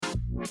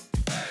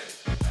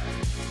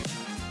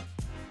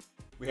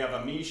We have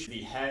Amish,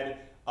 the head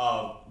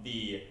of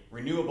the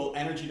Renewable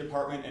Energy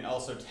Department and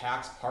also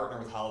tax partner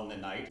with Holland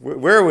and Knight.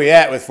 Where are we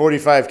at with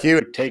 45Q?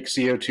 You take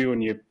CO2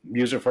 and you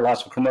use it for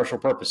lots of commercial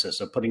purposes.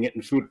 So putting it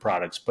in food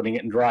products, putting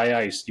it in dry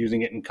ice,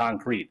 using it in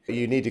concrete.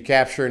 You need to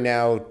capture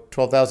now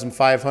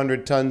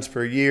 12,500 tons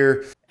per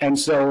year. And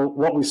so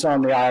what we saw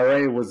in the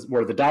IRA was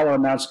where the dollar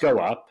amounts go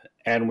up,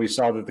 and we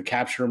saw that the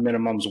capture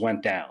minimums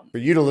went down. For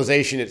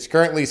utilization, it's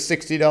currently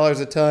 $60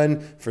 a ton.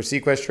 For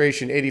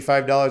sequestration,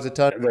 $85 a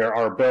ton. There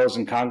are bills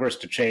in Congress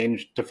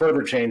to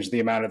further change the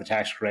amount of the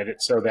tax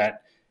credit so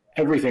that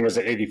everything is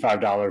at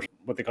 $85,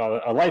 what they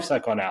call a life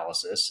cycle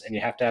analysis, and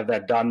you have to have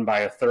that done by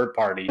a third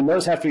party. And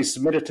those have to be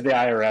submitted to the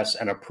IRS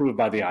and approved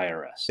by the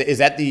IRS. Is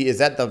that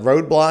the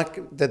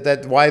roadblock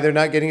that why they're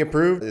not getting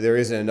approved? There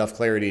isn't enough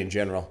clarity in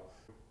general.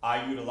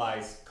 I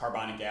utilize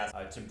carbonic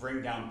acid to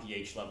bring down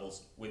pH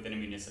levels within a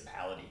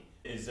municipality.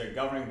 Is a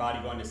governing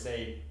body going to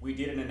say, we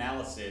did an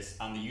analysis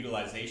on the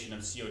utilization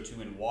of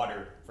CO2 in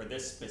water for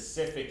this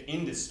specific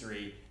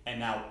industry, and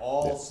now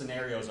all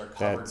scenarios are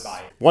covered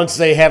by it? Once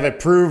they have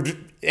approved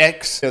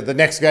X, the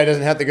next guy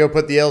doesn't have to go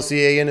put the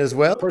LCA in as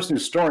well? The person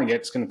who's storing it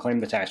is going to claim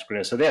the tax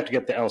credit, so they have to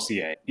get the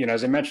LCA.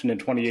 As I mentioned in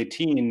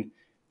 2018,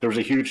 there was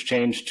a huge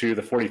change to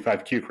the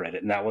 45Q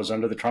credit, and that was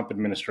under the Trump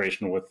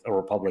administration with a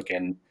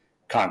Republican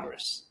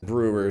Congress.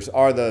 Brewers,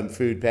 are the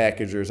food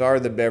packagers, are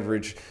the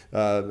beverage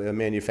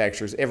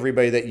manufacturers,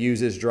 everybody that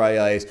uses dry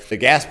ice. The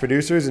gas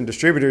producers and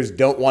distributors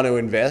don't want to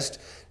invest,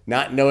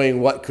 not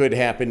knowing what could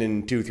happen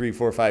in 2, 3,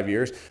 4, 5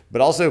 years. But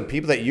also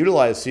people that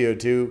utilize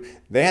CO2,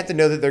 they have to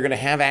know that they're going to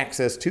have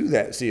access to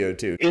that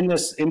CO2. In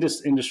this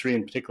industry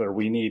in particular,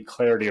 we need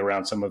clarity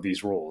around some of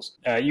these rules.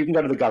 You can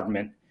go to the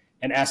government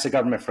and ask the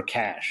government for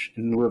cash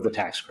in lieu of the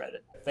tax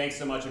credit. Thanks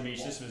so much,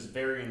 Amish. This was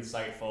very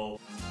insightful.